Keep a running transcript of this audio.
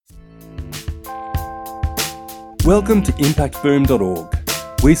Welcome to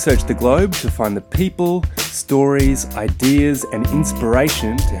impactboom.org. We search the globe to find the people, stories, ideas and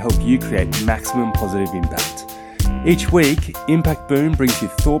inspiration to help you create maximum positive impact. Each week, Impact Boom brings you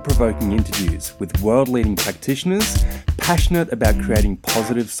thought-provoking interviews with world-leading practitioners passionate about creating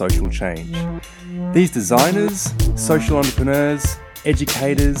positive social change. These designers, social entrepreneurs,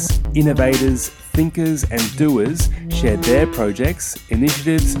 educators, innovators, thinkers and doers share their projects,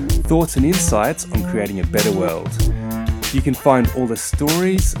 initiatives, thoughts and insights on creating a better world. You can find all the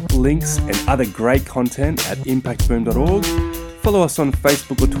stories, links and other great content at impactboom.org. Follow us on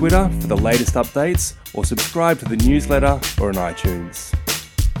Facebook or Twitter for the latest updates, or subscribe to the newsletter or on iTunes.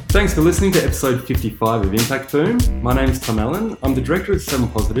 Thanks for listening to episode 55 of Impact Boom. My name is Tom Allen. I'm the director of 7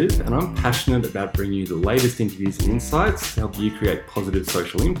 Positive and I'm passionate about bringing you the latest interviews and insights to help you create positive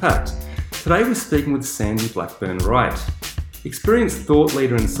social impact. Today we're speaking with Sandy Blackburn-Wright. Experienced thought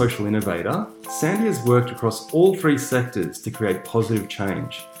leader and social innovator, Sandy has worked across all 3 sectors to create positive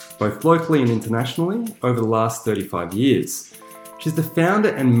change, both locally and internationally, over the last 35 years. She's the founder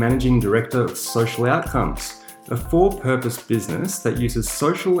and managing director of Social Outcomes, a for-purpose business that uses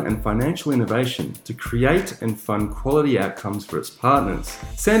social and financial innovation to create and fund quality outcomes for its partners.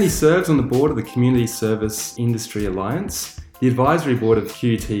 Sandy serves on the board of the Community Service Industry Alliance, the advisory board of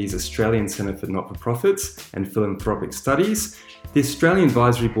QUT's Australian Centre for Not-for-Profits and Philanthropic Studies, the Australian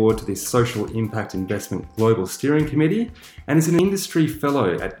advisory board to the Social Impact Investment Global Steering Committee, and is an industry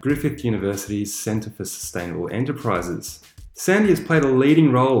fellow at Griffith University's Centre for Sustainable Enterprises. Sandy has played a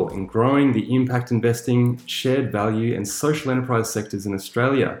leading role in growing the impact investing, shared value and social enterprise sectors in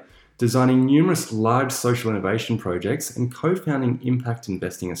Australia, designing numerous large social innovation projects and co-founding Impact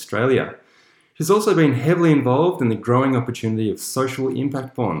Investing Australia. She's also been heavily involved in the growing opportunity of social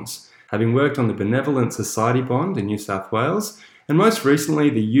impact bonds, having worked on the Benevolent Society Bond in New South Wales and most recently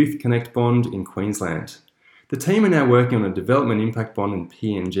the Youth Connect Bond in Queensland. The team are now working on a development impact bond in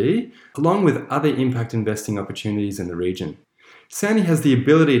PNG, along with other impact investing opportunities in the region. Sandy has the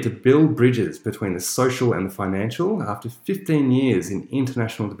ability to build bridges between the social and the financial after 15 years in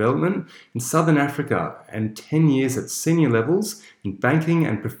international development in Southern Africa and 10 years at senior levels in banking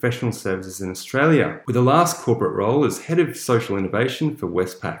and professional services in Australia, with the last corporate role as Head of Social Innovation for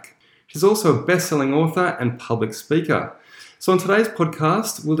Westpac. She's also a best-selling author and public speaker. So on today's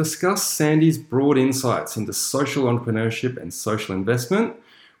podcast, we'll discuss Sandy's broad insights into social entrepreneurship and social investment.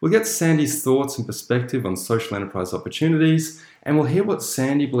 We'll get Sandy's thoughts and perspective on social enterprise opportunities, and we'll hear what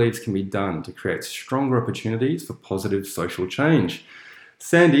Sandy believes can be done to create stronger opportunities for positive social change.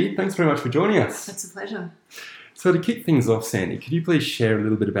 Sandy, thanks very much for joining us. That's a pleasure. So to kick things off, Sandy, could you please share a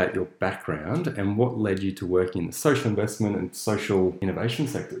little bit about your background and what led you to working in the social investment and social innovation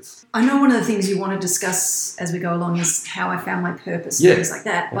sectors? I know one of the things you want to discuss as we go along is how I found my purpose and things like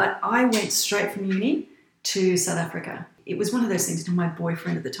that, but I went straight from uni to South Africa. It was one of those things. My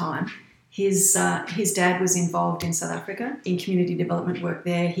boyfriend at the time, his dad was involved in South Africa in community development work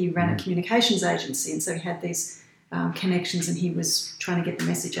there. He ran a communications agency, and so he had these connections, and he was trying to get the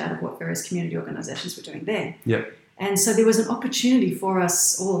message out of what various community organisations were doing there. Yep. And so there was an opportunity for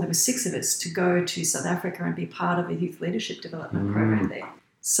us all, there were 6 of us, to go to South Africa and be part of a youth leadership development program there.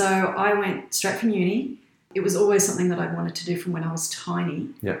 So I went straight from uni. It was always something that I wanted to do from when I was tiny.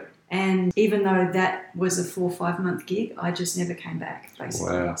 Yep. And even though that was a 4 or 5 month gig, I just never came back,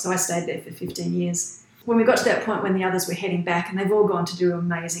 basically. Wow. So I stayed there for 15 years. When we got to that point when the others were heading back, and they've all gone to do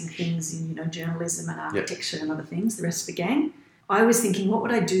amazing things in, journalism and architecture and other things, the rest of the gang, I was thinking, what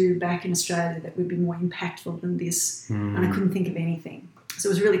would I do back in Australia that would be more impactful than this? And I couldn't think of anything. So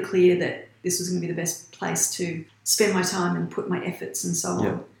it was really clear that this was going to be the best place to spend my time and put my efforts and so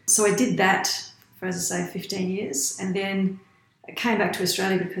on. So I did that for, as I say, 15 years. And then I came back to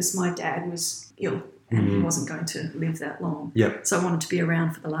Australia because my dad was ill and he wasn't going to live that long. So I wanted to be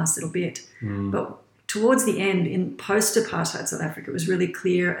around for the last little bit. But towards the end, in post-apartheid South Africa, it was really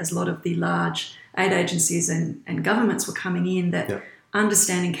clear as a lot of the large aid agencies and governments were coming in that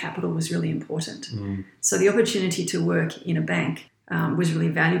understanding capital was really important. So the opportunity to work in a bank was really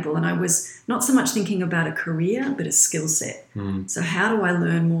valuable. And I was not so much thinking about a career, but a skill set. So how do I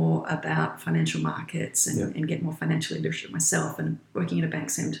learn more about financial markets and get more financial leadership myself? And working in a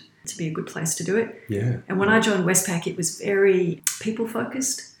bank seemed to be a good place to do it. And when I joined Westpac, it was very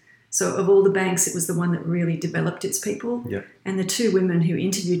people-focused. So of all the banks, it was the one that really developed its people. And the 2 women who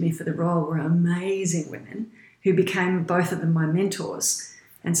interviewed me for the role were amazing women who became, both of them, my mentors.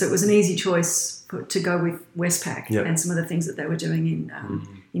 And so it was an easy choice to go with Westpac and some of the things that they were doing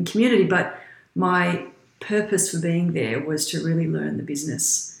in community. But my purpose for being there was to really learn the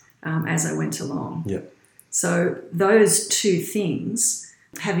business as I went along. So those 2 things,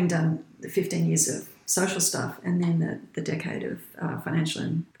 having done the 15 years of social stuff and then the decade of financial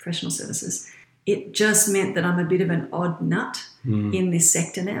and professional services, it just meant that I'm a bit of an odd nut in this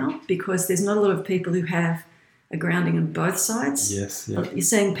sector now, because there's not a lot of people who have a grounding on both sides. Yes, yeah. You're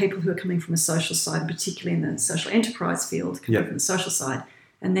seeing people who are coming from a social side, particularly in the social enterprise field, coming from the social side.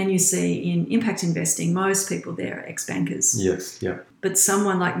 And then you see in impact investing, most people there are ex-bankers. Yes, yeah. But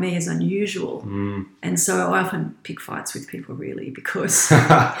someone like me is unusual. And so I often pick fights with people, really, because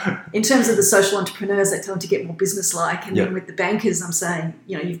in terms of the social entrepreneurs, they tell them to get more business-like. And then with the bankers, I'm saying,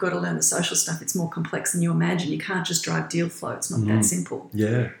 you've got to learn the social stuff. It's more complex than you imagine. You can't just drive deal flow. It's not that simple.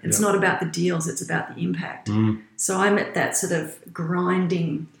 Yeah. It's not about the deals. It's about the impact. So I'm at that sort of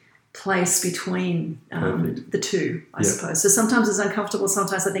grinding place between the two, I suppose. So sometimes it's uncomfortable.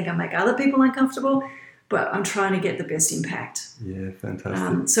 Sometimes I think I make other people uncomfortable, but I'm trying to get the best impact. Yeah,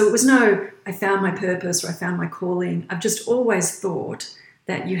 fantastic. So it was I found my purpose or I found my calling. I've just always thought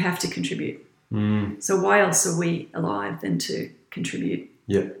that you have to contribute. So why else are we alive than to contribute?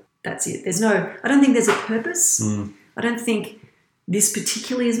 Yeah. That's it. I don't think there's a purpose. I don't think this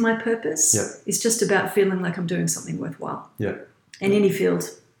particularly is my purpose. Yeah. It's just about feeling like I'm doing something worthwhile. Yeah. In any field,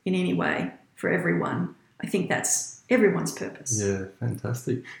 in any way, for everyone. I think that's everyone's purpose. Yeah,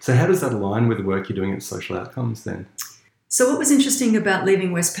 fantastic. So how does that align with the work you're doing at Social Outcomes then? So what was interesting about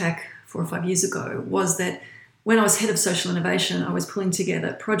leaving Westpac 4 or 5 years ago was that when I was head of social innovation, I was pulling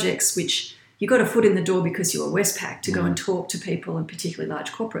together projects which you got a foot in the door because you were Westpac to go and talk to people, and particularly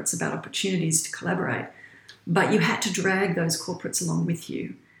large corporates, about opportunities to collaborate. But you had to drag those corporates along with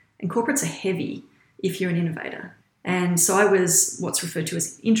you. And corporates are heavy if you're an innovator. And so I was what's referred to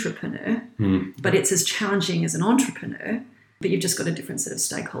as intrapreneur, but it's as challenging as an entrepreneur, but you've just got a different set of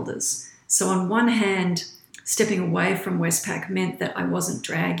stakeholders. So on one hand, stepping away from Westpac meant that I wasn't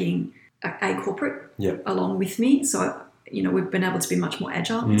dragging a corporate along with me. So, we've been able to be much more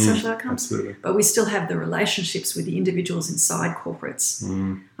agile in social outcomes, absolutely. but we still have the relationships with the individuals inside corporates.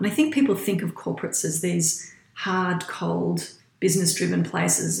 And I think people think of corporates as these hard, cold, business-driven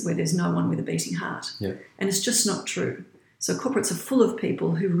places where there's no one with a beating heart. Yeah. And it's just not true. So corporates are full of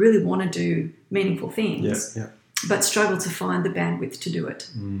people who really want to do meaningful things, but struggle to find the bandwidth to do it.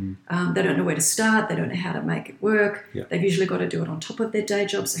 They don't know where to start. They don't know how to make it work. Yeah. They've usually got to do it on top of their day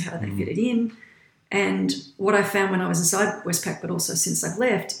job, so how do they fit it in? And what I found when I was inside Westpac, but also since I've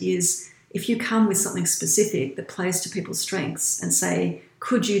left, is if you come with something specific that plays to people's strengths and say,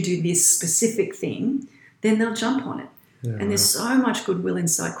 could you do this specific thing, then they'll jump on it. Yeah, and there's so much goodwill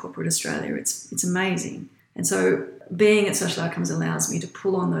inside corporate Australia. It's amazing. And so being at Social Outcomes allows me to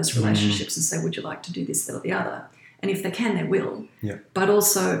pull on those relationships and say, would you like to do this, that, or the other? And if they can, they will. Yeah. But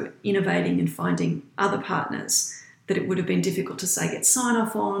also innovating and finding other partners that it would have been difficult to, say, get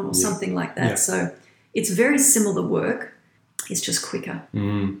sign-off on or something like that. Yeah. So it's very similar work. It's just quicker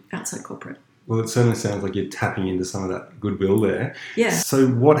outside corporate. Well, it certainly sounds like you're tapping into some of that goodwill there. Yeah. So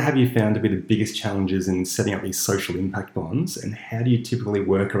what have you found to be the biggest challenges in setting up these social impact bonds, and how do you typically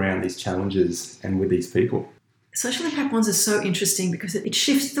work around these challenges and with these people? Social impact bonds are so interesting because it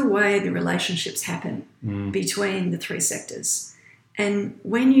shifts the way the relationships happen between the three sectors. And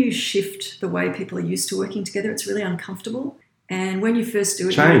when you shift the way people are used to working together, it's really uncomfortable. And when you first do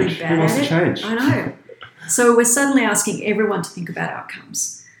it, you're really bad Who wants at to change? I know. So we're suddenly asking everyone to think about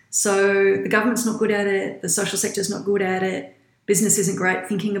outcomes. So the government's not good at it, the social sector's not good at it, business isn't great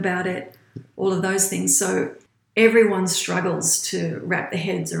thinking about it, all of those things. So everyone struggles to wrap their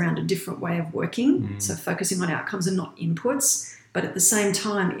heads around a different way of working, so focusing on outcomes and not inputs. But at the same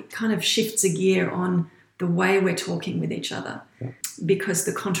time, it kind of shifts a gear on the way we're talking with each other because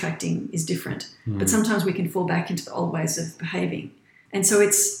the contracting is different. But sometimes we can fall back into the old ways of behaving. And so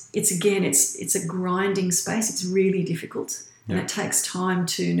it's a grinding space. It's really difficult. And it takes time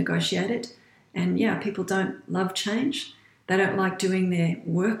to negotiate it. And, people don't love change. They don't like doing their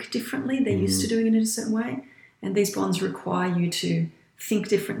work differently. They're used to doing it in a certain way. And these bonds require you to think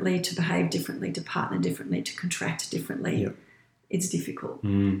differently, to behave differently, to partner differently, to contract differently. Yep. It's difficult.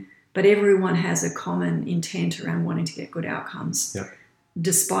 But everyone has a common intent around wanting to get good outcomes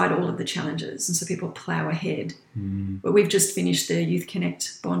despite all of the challenges. And so people plough ahead. But we've just finished the Youth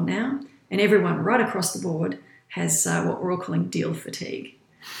Connect bond now, and everyone right across the board has what we're all calling deal fatigue.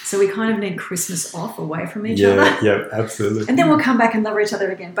 So we kind of need Christmas off away from each other. Yeah, absolutely. And then we'll come back and love each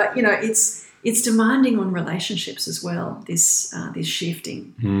other again. But, it's demanding on relationships as well, this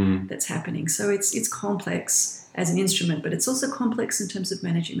shifting that's happening. So it's complex as an instrument, but it's also complex in terms of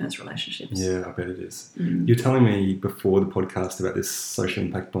managing those relationships. Yeah, I bet it is. You're telling me before the podcast about this social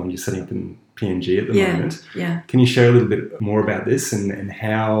impact bond you're setting up in PNG at the moment. Yeah. Can you share a little bit more about this and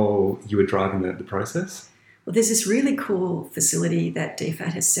how you were driving the process? Well, there's this really cool facility that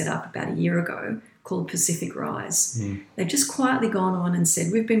DFAT has set up about a year ago, called Pacific Rise. They've just quietly gone on and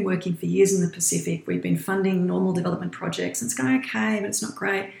said, we've been working for years in the Pacific. We've been funding normal development projects. And it's going okay, but it's not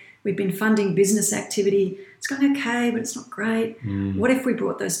great. We've been funding business activity. It's going okay, but it's not great. What if we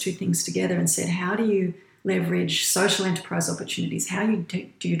brought those two things together and said, how do you leverage social enterprise opportunities? How do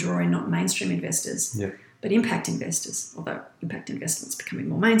you draw in not mainstream investors, but impact investors, although impact investment's becoming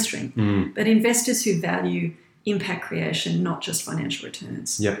more mainstream, but investors who value impact creation, not just financial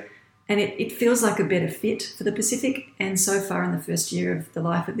returns. And it feels like a better fit for the Pacific. And so far in the first year of the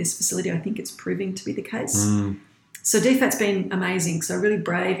life of this facility, I think it's proving to be the case. So DFAT's been amazing. So really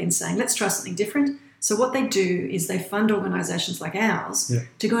brave in saying, let's try something different. So what they do is they fund organisations like ours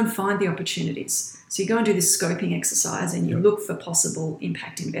to go and find the opportunities. So you go and do this scoping exercise and you look for possible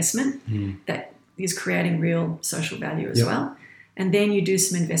impact investment that is creating real social value as well. And then you do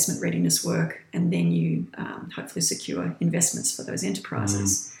some investment readiness work, and then you hopefully secure investments for those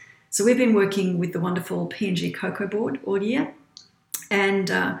enterprises. So we've been working with the wonderful PNG Cocoa Board all year. And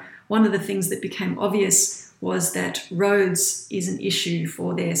one of the things that became obvious was that roads is an issue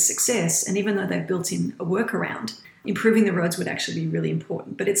for their success. And even though they've built in a workaround, improving the roads would actually be really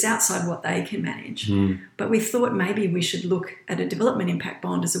important. But it's outside what they can manage. But we thought maybe we should look at a development impact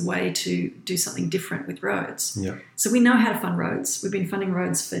bond as a way to do something different with roads. So we know how to fund roads. We've been funding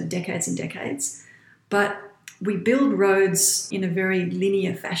roads for decades and decades. But we build roads in a very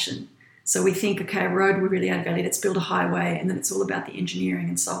linear fashion. So we think, okay, a road would really add value. Let's build a highway, and then it's all about the engineering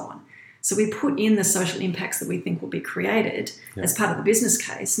and so on. So we put in the social impacts that we think will be created as part of the business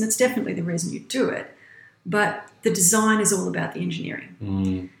case, and it's definitely the reason you do it. But the design is all about the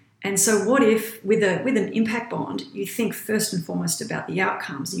engineering. And so what if, with an impact bond, you think first and foremost about the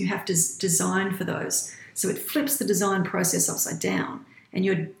outcomes, and you have to design for those. So it flips the design process upside down, and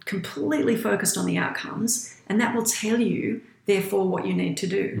you're completely focused on the outcomes, and that will tell you, therefore, what you need to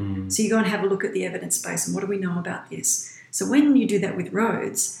do. So you go and have a look at the evidence base, and what do we know about this? So when you do that with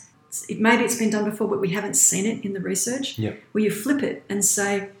roads, maybe it's been done before, but we haven't seen it in the research, where you flip it and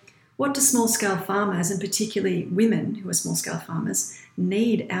say, what do small-scale farmers, and particularly women who are small-scale farmers,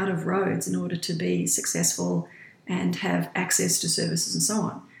 need out of roads in order to be successful and have access to services and so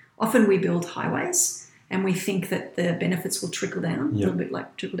on? Often we build highways and we think that the benefits will trickle down, a little bit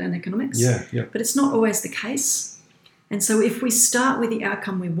like trickle-down economics. But it's not always the case. And so if we start with the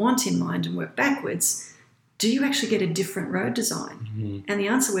outcome we want in mind and work backwards, do you actually get a different road design? And the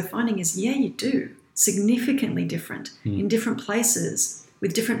answer we're finding is, yeah, you do. Significantly different in different places,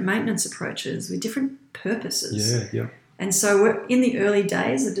 with different maintenance approaches, with different purposes. And so we're in the early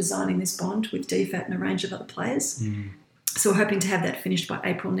days of designing this bond with DFAT and a range of other players. So we're hoping to have that finished by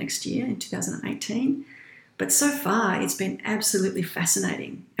April next year in 2018. But so far, it's been absolutely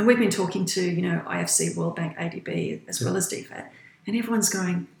fascinating. And we've been talking to, IFC, World Bank, ADB, as well as DFAT, and everyone's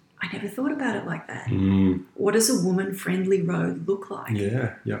going, I never thought about it like that. What does a woman-friendly road look like?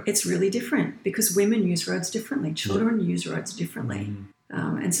 It's really different because women use roads differently. Children use roads differently.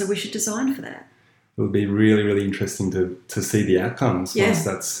 And so we should design for that. It would be really, really interesting to see the outcomes once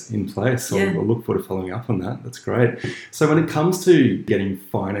that's in place. So I'll look forward to following up on that. That's great. So when it comes to getting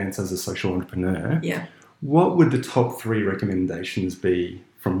finance as a social entrepreneur, what would the top 3 recommendations be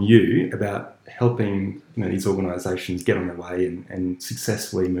from you about helping these organisations get on their way and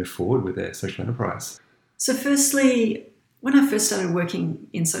successfully move forward with their social enterprise? So firstly, when I first started working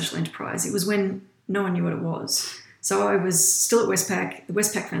in social enterprise, it was when no one knew what it was. So I was still at Westpac. The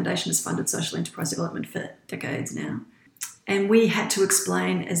Westpac Foundation has funded social enterprise development for decades now. And we had to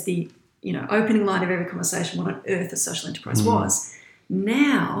explain as the opening line of every conversation what on earth a social enterprise was.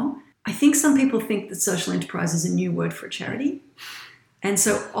 Now, I think some people think that social enterprise is a new word for a charity. And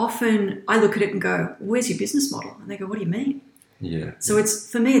so often I look at it and go, where's your business model? And they go, what do you mean? So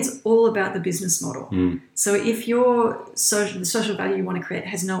for me, it's all about the business model. So if the social value you want to create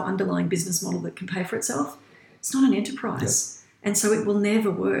has no underlying business model that can pay for itself, it's not an enterprise. And so it will never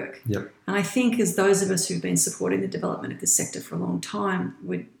work. And I think as those of us who've been supporting the development of this sector for a long time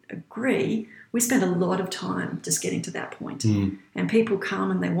would agree, we spend a lot of time just getting to that point. And people come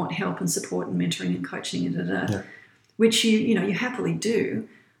and they want help and support and mentoring and coaching and which you happily do,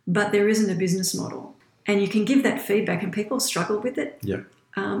 but there isn't a business model. And you can give that feedback and people struggle with it.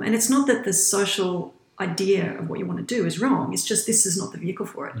 And it's not that the social idea of what you want to do is wrong. It's just this is not the vehicle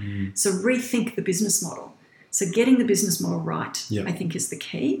for it. So rethink the business model. So getting the business model right, I think, is the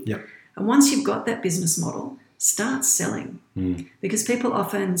key. And once you've got that business model, start selling. Because people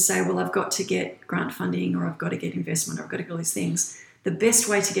often say, well, I've got to get grant funding or I've got to get investment or I've got to get all these things. The best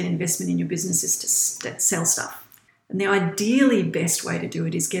way to get investment in your business is to sell stuff. And the ideally best way to do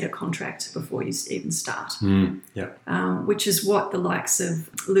it is get a contract before you even start, which is what the likes of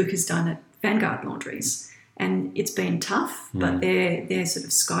Luke has done at Vanguard Laundries. And it's been tough, but their sort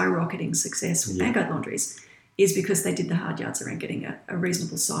of skyrocketing success with Vanguard Laundries is because they did the hard yards around getting a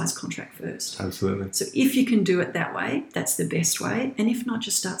reasonable size contract first. Absolutely. So if you can do it that way, that's the best way. And if not,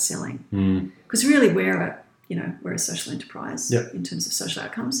 just start selling. Because really we're a social enterprise in terms of social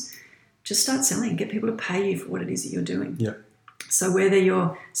outcomes. Just start selling. Get people to pay you for what it is that you're doing. Yeah. So whether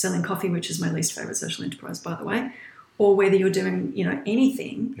you're selling coffee, which is my least favourite social enterprise, by the way, or whether you're doing,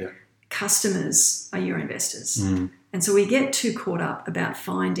 anything, customers are your investors. And so we get too caught up about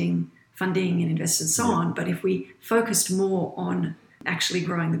finding funding and investors and so on. But if we focused more on actually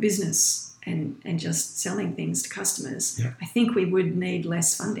growing the business and just selling things to customers, I think we would need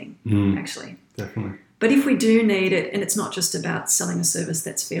less funding, actually. Definitely. But if we do need it, and it's not just about selling a service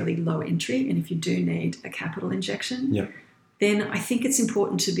that's fairly low entry, and if you do need a capital injection, then I think it's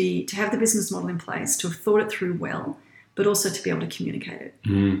important to have the business model in place, to have thought it through well, but also to be able to communicate it.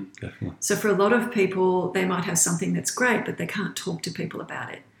 Definitely. So for a lot of people, they might have something that's great, but they can't talk to people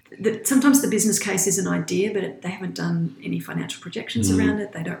about it. Sometimes the business case is an idea, but they haven't done any financial projections around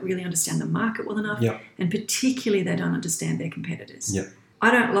it. They don't really understand the market well enough, and particularly they don't understand their competitors.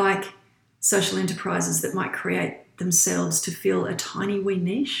 I don't like social enterprises that might create themselves to fill a tiny wee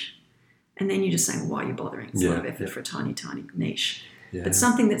niche, and then you're just saying, why are you bothering? It's a lot of effort for a tiny, tiny niche. But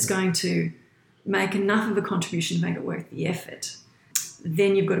something that's going to make enough of a contribution to make it worth the effort,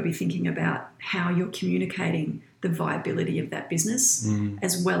 then you've got to be thinking about how you're communicating the viability of that business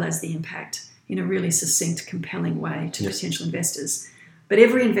as well as the impact in a really succinct, compelling way to potential investors. But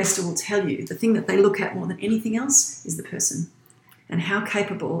every investor will tell you the thing that they look at more than anything else is the person and how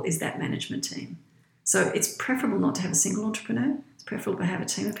capable is that management team. So it's preferable not to have a single entrepreneur. It's preferable to have a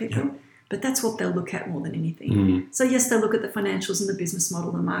team of people. But that's what they'll look at more than anything. So yes, they'll look at the financials and the business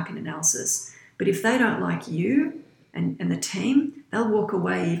model and market analysis. But if they don't like you and the team, they'll walk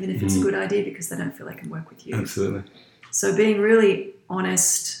away even if it's a good idea because they don't feel they can work with you. Absolutely. So being really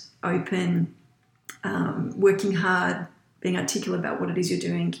honest, open, working hard, being articulate about what it is you're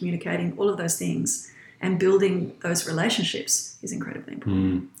doing, communicating, all of those things, and building those relationships is incredibly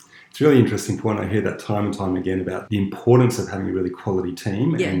important. It's a really interesting point. I hear that time and time again about the importance of having a really quality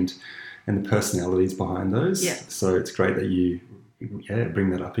team and the personalities behind those. So it's great that you bring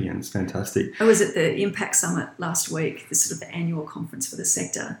that up again. It's fantastic. I was at the Impact Summit last week, the sort of the annual conference for the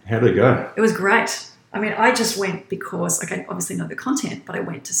sector. How did it go? It was great. I mean, I just went because I obviously know the content, but I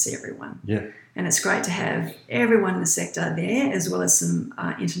went to see everyone. And it's great to have everyone in the sector there, as well as some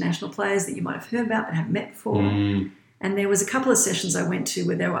international players that you might have heard about but haven't met before. And there was a couple of sessions I went to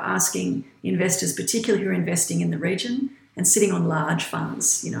where they were asking investors, particularly who are investing in the region and sitting on large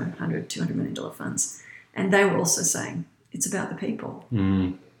funds, $100, $200 million funds. And they were also saying, it's about the people.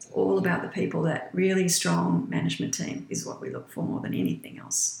 It's all about the people. That really strong management team is what we look for more than anything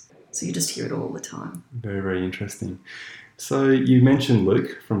else. So you just hear it all the time. Very, very interesting. So you mentioned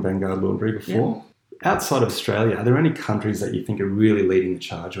Luke from Vanguard Laundry before. Outside of Australia, are there any countries that you think are really leading the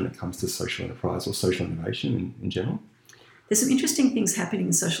charge when it comes to social enterprise or social innovation in general? There's some interesting things happening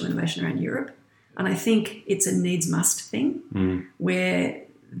in social innovation around Europe. And I think it's a needs-must thing where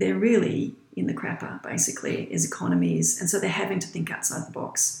they're really in the crapper, basically, as economies. And so they're having to think outside the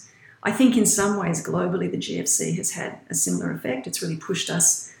box. I think in some ways, globally, the GFC has had a similar effect. It's really pushed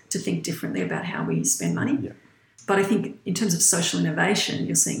us to think differently about how we spend money. But I think in terms of social innovation,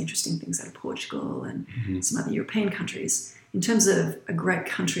 you're seeing interesting things out of Portugal and some other European countries. In terms of a great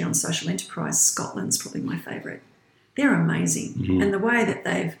country on social enterprise, Scotland's probably my favourite. They're amazing. And the way that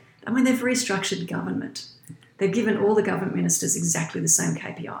they've restructured government. They've given all the government ministers exactly the same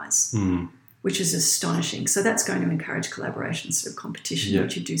KPIs, which is astonishing. So that's going to encourage collaboration, sort of competition,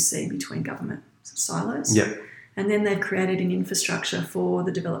 which you do see between government silos. And then they've created an infrastructure for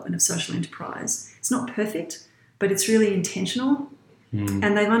the development of social enterprise. It's not perfect, but it's really intentional.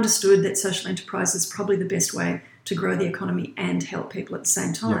 And they've understood that social enterprise is probably the best way to grow the economy and help people at the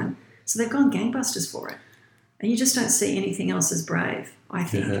same time. So they've gone gangbusters for it. And you just don't see anything else as brave, I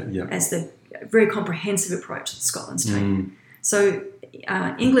think, as the very comprehensive approach that Scotland's taken. So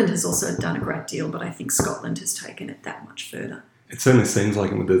England has also done a great deal, but I think Scotland has taken it that much further. It certainly seems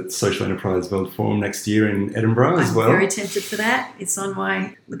like it with the Social Enterprise World Forum next year in Edinburgh as well. I'm very tempted for that. It's on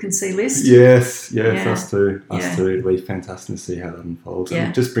my look and see list. Yes, us too. It'll be fantastic to see how that unfolds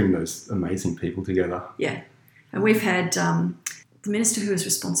and just bring those amazing people together. And we've had the minister who is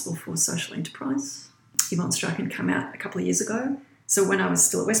responsible for social enterprise, Yvonne Strachan, come out a couple of years ago. So when I was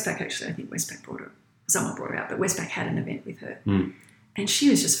still at Westpac, actually, I think Westpac someone brought her out, but Westpac had an event with her. And she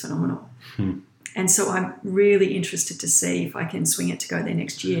was just phenomenal. And so I'm really interested to see if I can swing it to go there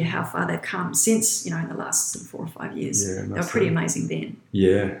next year, how far they've come since, in the last sort of 4 or 5 years. They were pretty amazing then.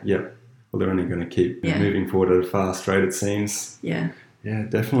 well, they're only going to keep Yeah. moving forward at a fast rate, it seems. Yeah. Yeah,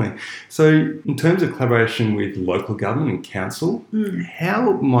 definitely. So in terms of collaboration with local government and council,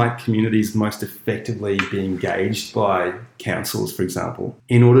 how might communities most effectively be engaged by councils, for example,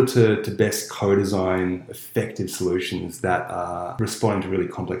 in order to best co-design effective solutions that are responding to really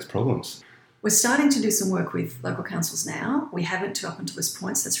complex problems? We're starting to do some work with local councils now. We haven't up until this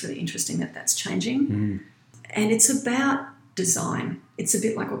point, so it's really interesting that that's changing. And it's about design. It's a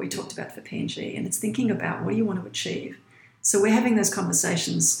bit like what we talked about for PNG, and it's thinking about what do you want to achieve. So we're having those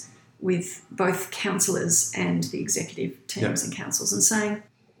conversations with both councillors and the executive teams and councils and saying,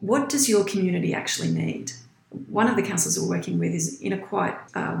 what does your community actually need? One of the councils we're working with is in a quite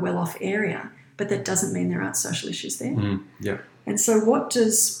well-off area, but that doesn't mean there aren't social issues there. And so what do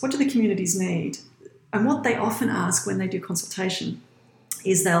the communities need? And what they often ask when they do consultation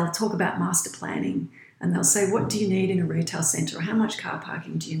is they'll talk about master planning and they'll say, what do you need in a retail centre, or how much car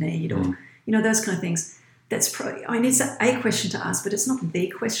parking do you need, or those kind of things. It's a question to ask, but it's not the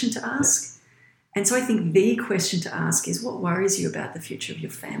question to ask. And so I think the question to ask is, what worries you about the future of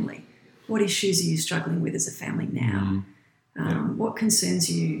your family? What issues are you struggling with as a family now? What concerns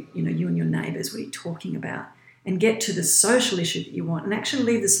you, you and your neighbours? What are you talking about? And get to the social issue that you want and actually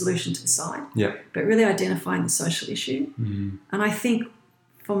leave the solution to the side. But really identifying the social issue. And I think,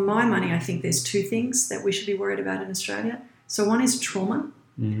 for my money, I think there's two things that we should be worried about in Australia. So one is trauma.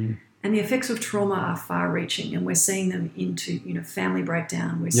 And the effects of trauma are far-reaching, and we're seeing them into, family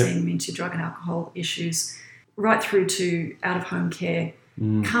breakdown. We're seeing them into drug and alcohol issues, right through to out-of-home care.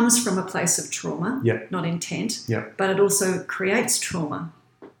 Comes from a place of trauma, not intent, but it also creates trauma,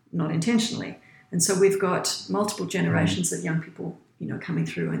 not intentionally. And so we've got multiple generations of young people, coming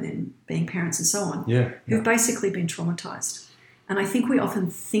through and then being parents and so on, who've basically been traumatised. And I think we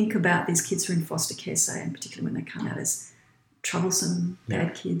often think about these kids who are in foster care, say, and particularly when they come out as troublesome,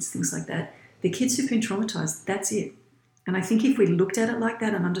 bad kids, things like that. The kids who've been traumatised, that's it. And I think if we looked at it like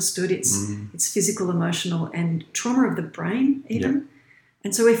that and understood it's physical, emotional, and trauma of the brain even.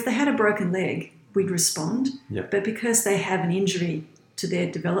 And so if they had a broken leg, we'd respond. But because they have an injury to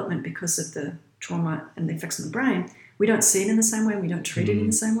their development because of the trauma and the effects on the brain, we don't see it in the same way, we don't treat it in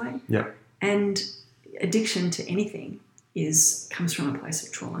the same way. And addiction to anything comes from a place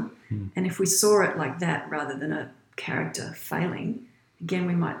of trauma. And if we saw it like that rather than a character failing, again,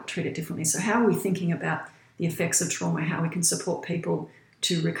 we might treat it differently. So how are we thinking about the effects of trauma, how we can support people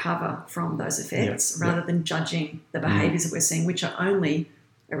to recover from those effects rather than judging the behaviours that we're seeing, which are only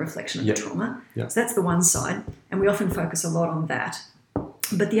a reflection of the trauma. So that's the one side, and we often focus a lot on that.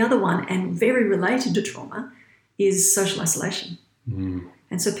 But the other one, and very related to trauma, is social isolation.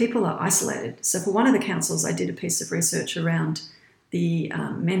 And so people are isolated. So for one of the councils, I did a piece of research around the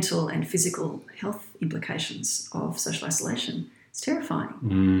mental and physical health implications of social isolation. It's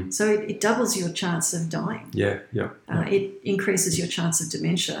terrifying. So it doubles your chance of dying. It increases your chance of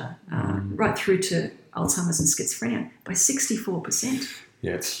dementia, right through to Alzheimer's and schizophrenia by 64%.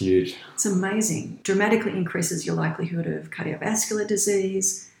 Yeah, it's huge. It's amazing. Dramatically increases your likelihood of cardiovascular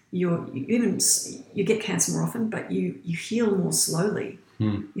disease. You get cancer more often, but you heal more slowly.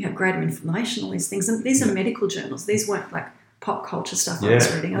 You have greater inflammation, all these things. And these are medical journals. These weren't like pop culture stuff I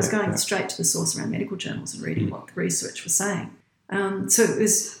was reading. I was going straight to the source around medical journals and reading what the research was saying. So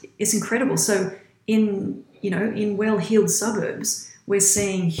it's incredible. So in well-heeled suburbs, we're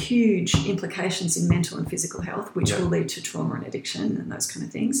seeing huge implications in mental and physical health, which will lead to trauma and addiction and those kind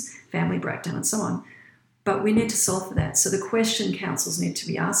of things, family breakdown and so on. But we need to solve for that. So the question councils need to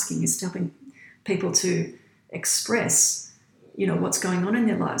be asking is helping people to express what's going on in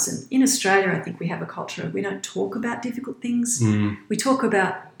their lives. And in Australia, I think we have a culture of we don't talk about difficult things. We talk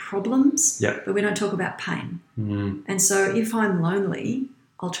about problems, but we don't talk about pain. And so if I'm lonely,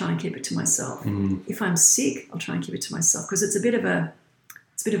 I'll try and keep it to myself. If I'm sick, I'll try and keep it to myself because it's a bit of a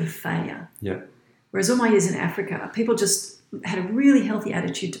failure. Whereas all my years in Africa, people just had a really healthy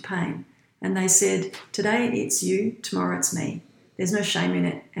attitude to pain. And they said, today it's you, tomorrow it's me. There's no shame in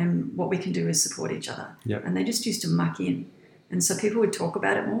it. And what we can do is support each other. And they just used to muck in. And so people would talk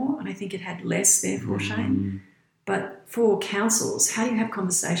about it more, and I think it had less, therefore, shame. But for councils, how do you have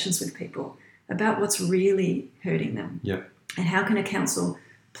conversations with people about what's really hurting them? And how can a council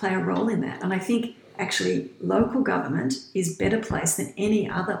play a role in that? And I think, actually, local government is better placed than any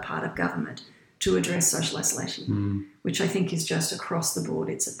other part of government to address social isolation, which I think is just across the board.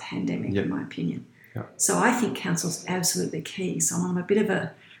 It's a pandemic, in my opinion. So I think council's absolutely key. So I'm a bit of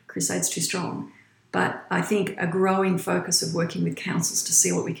a crusade's too strong. But I think a growing focus of working with councils to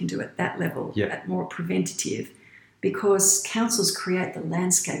see what we can do at that level, at more preventative, because councils create the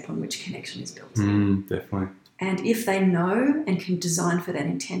landscape on which connection is built. Definitely. And if they know and can design for that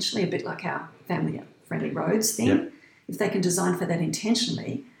intentionally, a bit like our family-friendly roads thing, if they can design for that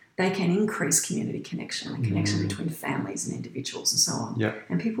intentionally, they can increase community connection and connection between families and individuals and so on. Yep.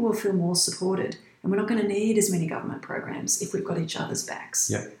 And people will feel more supported. And we're not going to need as many government programs if we've got each other's backs.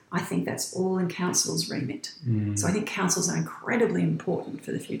 Yep. I think that's all in council's remit. So I think councils are incredibly important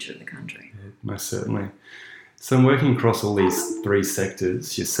for the future of the country. Yeah, most certainly. So I'm working across all these three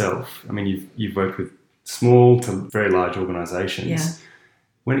sectors yourself. I mean, you've worked with small to very large organisations. Yeah.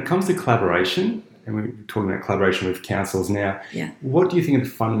 When it comes to collaboration, and we're talking about collaboration with councils now, what do you think are the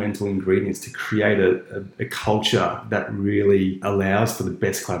fundamental ingredients to create a culture that really allows for the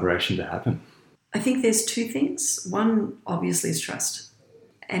best collaboration to happen? I think there's two things. One, obviously, is trust.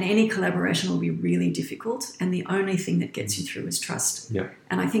 And any collaboration will be really difficult, and the only thing that gets you through is trust. Yep.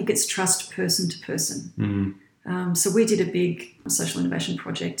 And I think it's trust person to person. So we did a big social innovation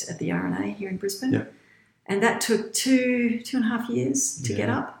project at the RNA here in Brisbane, and that took 2.5 years to get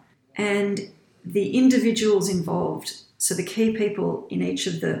up. And the individuals involved, so the key people in each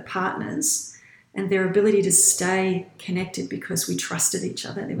of the partners, and their ability to stay connected because we trusted each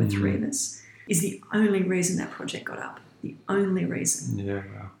other, there were three of us, is the only reason that project got up. The only reason. Yeah,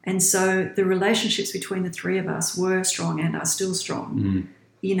 wow. And so the relationships between the three of us were strong and are still strong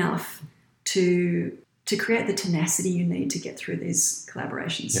enough to create the tenacity you need to get through these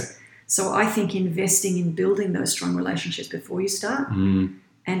collaborations. Yeah. So I think investing in building those strong relationships before you start,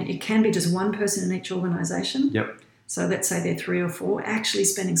 and it can be just one person in each organisation. Yep. So let's say they're 3 or 4, actually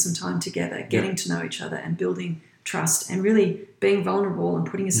spending some time together, getting to know each other and building trust and really being vulnerable and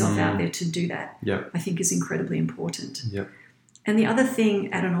putting yourself out there to do that, I think is incredibly important. Yep. And the other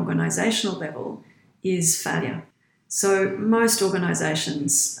thing at an organisational level is failure. So most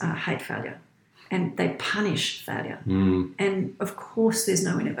organisations hate failure and they punish failure. And of course there's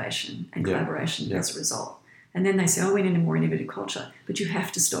no innovation and collaboration as a result. And then they say, we need a more innovative culture. But you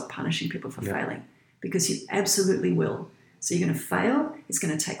have to stop punishing people for failing because you absolutely will. So you're going to fail. It's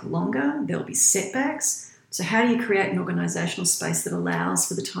going to take longer. There'll be setbacks. So how do you create an organisational space that allows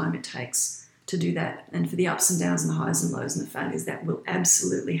for the time it takes to do that and for the ups and downs and the highs and lows and the failures? That will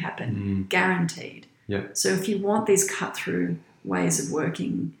absolutely happen, guaranteed. Yep. So if you want these cut-through ways of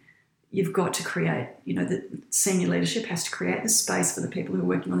working, you've got to create, the senior leadership has to create the space for the people who are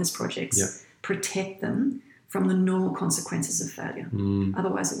working on these projects, protect them from the normal consequences of failure.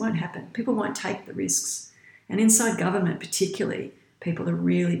 Otherwise it won't happen. People won't take the risks. And inside government particularly, people are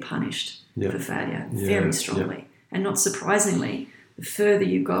really punished for failure very strongly. And not surprisingly, the further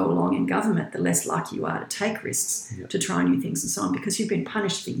you go along in government, the less likely you are to take risks, to try new things and so on, because you've been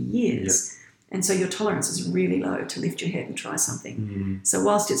punished for years. And so your tolerance is really low to lift your head and try something. So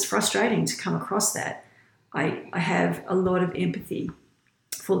whilst it's frustrating to come across that, I have a lot of empathy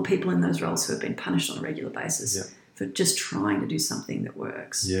for the people in those roles who have been punished on a regular basis for just trying to do something that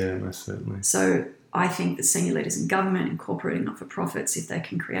works. Yeah, most certainly. So I think that senior leaders in government, incorporating not-for-profits, if they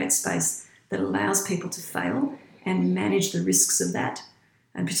can create space that allows people to fail and manage the risks of that,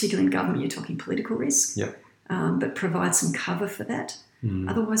 and particularly in government, you're talking political risk, but provide some cover for that.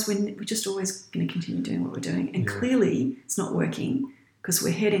 Otherwise, we're just always going to continue doing what we're doing. And clearly it's not working because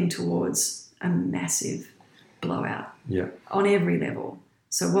we're heading towards a massive blowout on every level.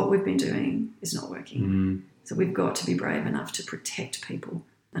 So what we've been doing is not working. So we've got to be brave enough to protect people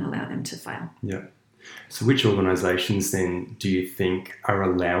and allow them to fail. Yeah. So which organisations then do you think are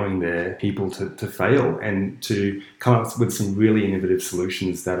allowing their people to fail and to come up with some really innovative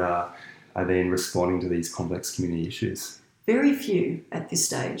solutions that are then responding to these complex community issues? Very few at this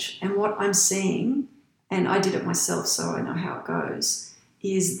stage. And what I'm seeing, and I did it myself so I know how it goes,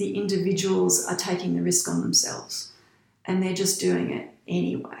 is the individuals are taking the risk on themselves and they're just doing it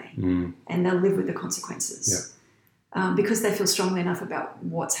anyway. And they'll live with the consequences because they feel strongly enough about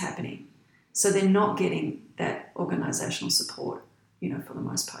what's happening. So they're not getting that organisational support, for the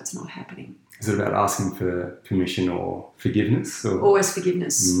most part. It's not happening. Is it about asking for permission or forgiveness? Or? Always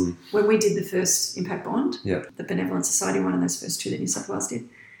forgiveness. When we did the first Impact Bond, the Benevolent Society one and those first 2 that New South Wales did,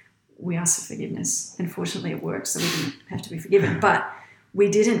 we asked for forgiveness. And fortunately it worked, so we didn't have to be forgiven. But we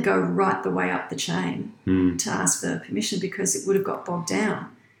didn't go right the way up the chain to ask for permission because it would have got bogged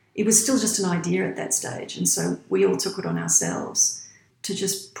down. It was still just an idea at that stage. And so we all took it on ourselves to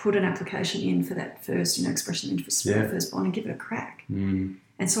just put an application in for that first, expression of interest for the first bond and give it a crack. And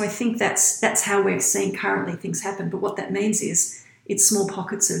so I think that's how we're seeing currently things happen. But what that means is it's small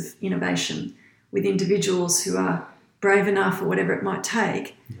pockets of innovation with individuals who are brave enough or whatever it might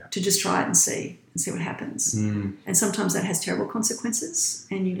take to just try it and see what happens. And sometimes that has terrible consequences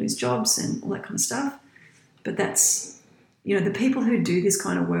and you lose jobs and all that kind of stuff. But that's, the people who do this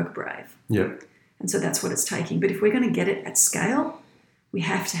kind of work are brave. And so that's what it's taking. But if we're going to get it at scale, we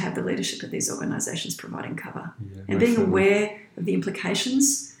have to have the leadership of these organisations providing cover and being aware of the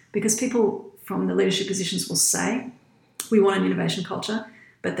implications, because people from the leadership positions will say, we want an innovation culture,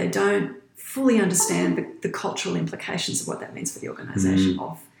 but they don't fully understand the cultural implications of what that means for the organisation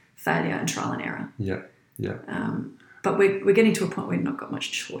of failure and trial and error. But we're getting to a point where we've not got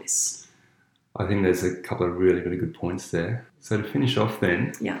much choice. I think there's a couple of really, really good points there. So to finish off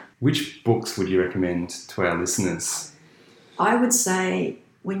then, which books would you recommend to our listeners? I would say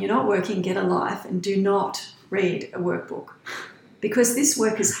when you're not working, get a life and do not read a workbook, because this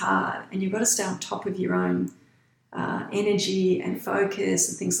work is hard and you've got to stay on top of your own energy and focus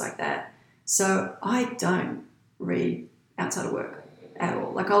and things like that. So I don't read outside of work at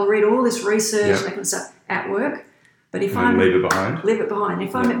all. Like I'll read all this research and that kind of stuff at work, but if I'm... leave it behind. Leave it behind.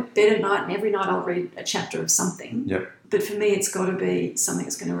 If I'm at bed at night and every night I'll read a chapter of something, but for me it's got to be something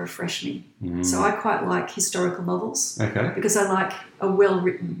that's going to refresh me. So I quite like historical novels because I like a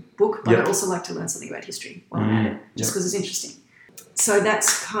well-written book, but I also like to learn something about history while I'm at it, just because it's interesting. So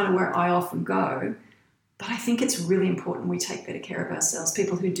that's kind of where I often go. But I think it's really important we take better care of ourselves.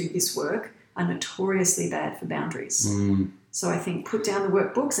 People who do this work are notoriously bad for boundaries. So I think put down the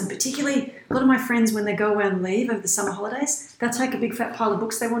workbooks, and particularly a lot of my friends, when they go away on leave over the summer holidays, they'll take a big fat pile of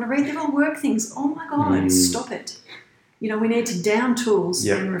books they want to read. They're all work things. Oh my God, stop it. You know, we need to down tools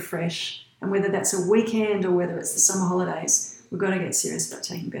and refresh. And whether that's a weekend or whether it's the summer holidays, we've got to get serious about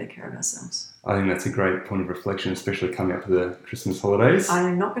taking better care of ourselves. I think that's a great point of reflection, especially coming up to the Christmas holidays.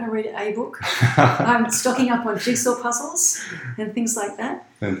 I'm not going to read a book. I'm stocking up on jigsaw puzzles and things like that.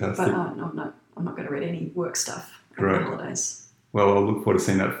 Fantastic. But no, I'm not going to read any work stuff over the holidays. Well, I'll look forward to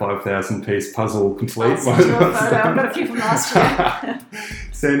seeing that 5,000-piece puzzle complete. I've got a few from last year.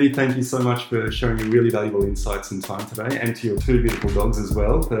 Sandy, thank you so much for sharing your really valuable insights and time today, and to your two beautiful dogs as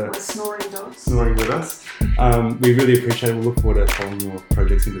well. My snoring dogs. Snoring with us. We really appreciate it. We'll look forward to following your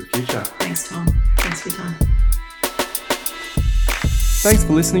projects into the future. Thanks, Tom. Thanks for your time. Thanks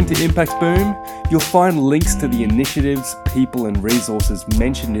for listening to Impact Boom. You'll find links to the initiatives, people and resources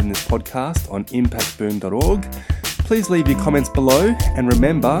mentioned in this podcast on impactboom.org. Please leave your comments below, and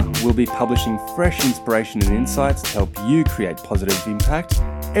remember, we'll be publishing fresh inspiration and insights to help you create positive impact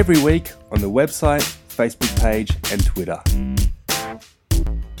every week on the website, Facebook page and Twitter.